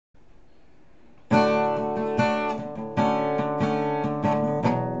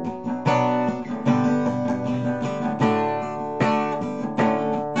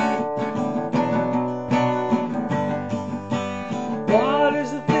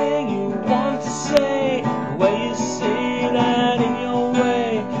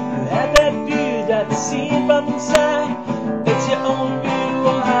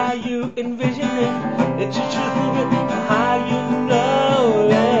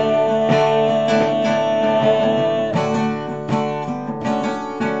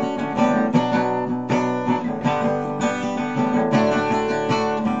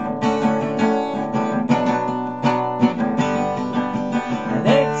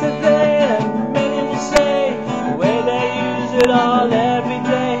it all every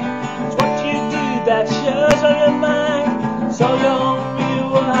day. It's what you do that shows on your mind. So your own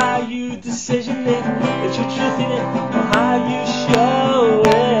view of how you decision it. It's your truth in it, or how you show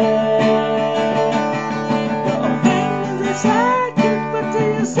it. Your opinions inside, keep it to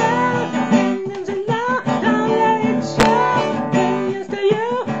yourself. Opinions in love, don't let it show. Opinions to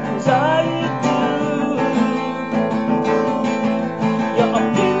you is all you do. Your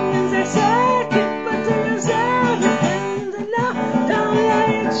opinions inside, keep it to yourself. Opinions in love, don't let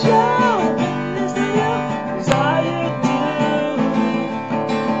it show. Opinions to you is all you do.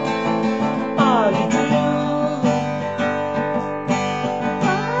 All you do.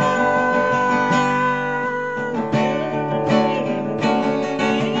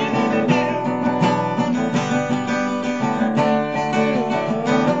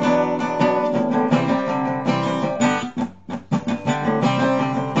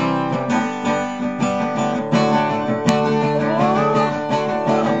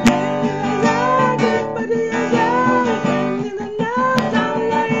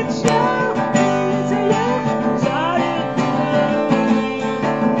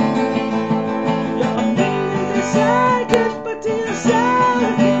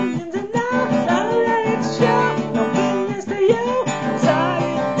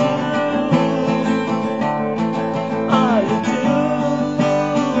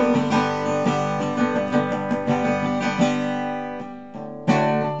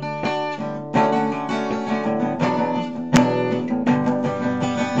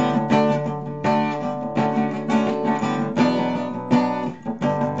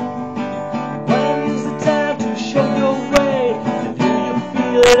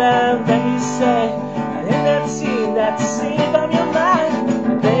 And then you say, and in that scene from your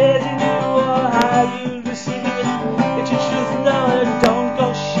mind, there's you or how you receiving it. It's your truth, no, don't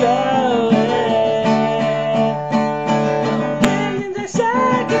go show it. Your opinions are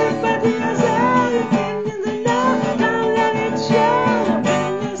sacred, but yourself, your opinions are not, don't let it show. Your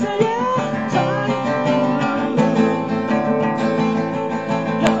opinions are yours, all you do.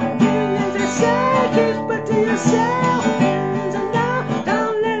 Your opinions are sacred, but to yourself.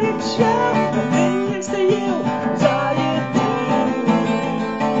 Opinions to you is all you do.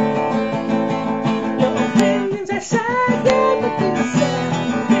 Your opinions are sacred, but to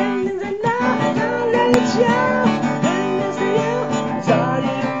yourself. Opinions are not, don't let it show. Opinions to you is all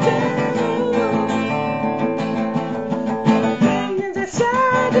you do. Your opinions are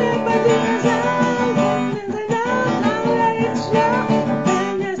sacred, but to yourself. Opinions are not, don't let it show.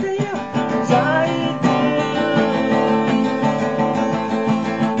 Opinions to you is all you do.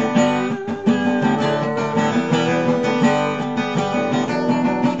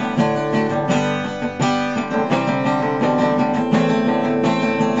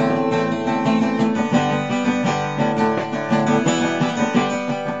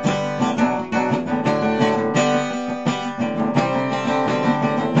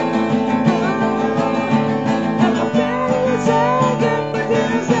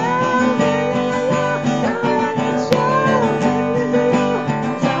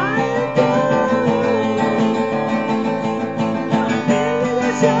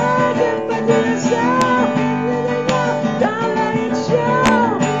 But